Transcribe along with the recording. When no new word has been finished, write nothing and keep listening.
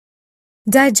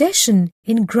Digestion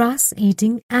in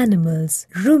grass-eating animals,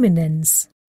 ruminants.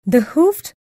 The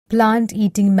hoofed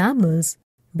plant-eating mammals,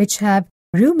 which have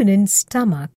ruminant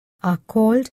stomach, are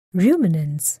called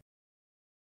ruminants.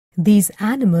 These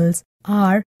animals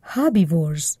are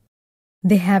herbivores.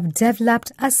 They have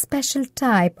developed a special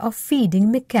type of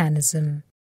feeding mechanism.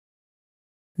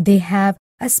 They have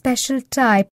a special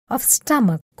type of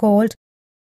stomach called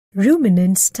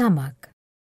ruminant stomach.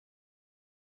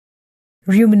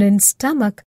 Ruminant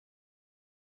stomach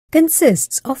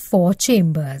consists of 4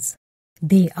 chambers.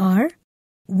 They are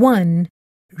 1.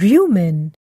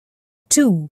 Rumen,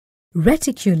 2.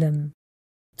 Reticulum,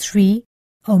 3.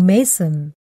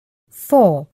 Omasum,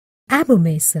 4.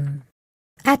 Abomasum.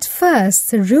 At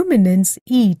first, the ruminants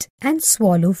eat and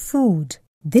swallow food.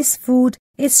 This food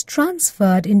is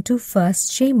transferred into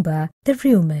first chamber, the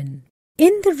rumen.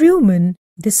 In the rumen,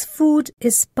 this food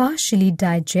is partially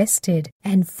digested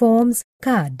and forms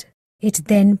cud. It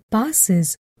then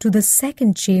passes to the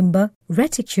second chamber,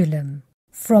 reticulum.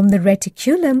 From the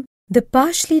reticulum, the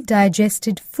partially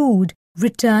digested food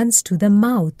returns to the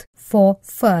mouth for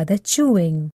further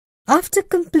chewing. After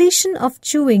completion of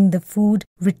chewing, the food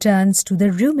returns to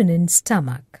the ruminant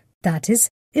stomach, that is,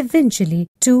 eventually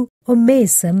to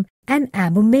omasum and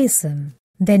abomasum.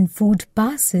 Then food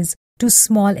passes to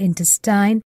small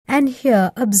intestine, and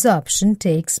here absorption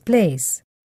takes place.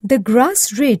 The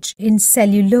grass rich in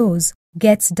cellulose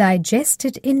gets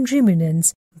digested in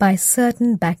ruminants by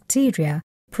certain bacteria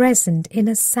present in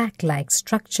a sac-like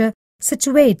structure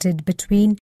situated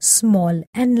between small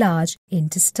and large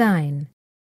intestine.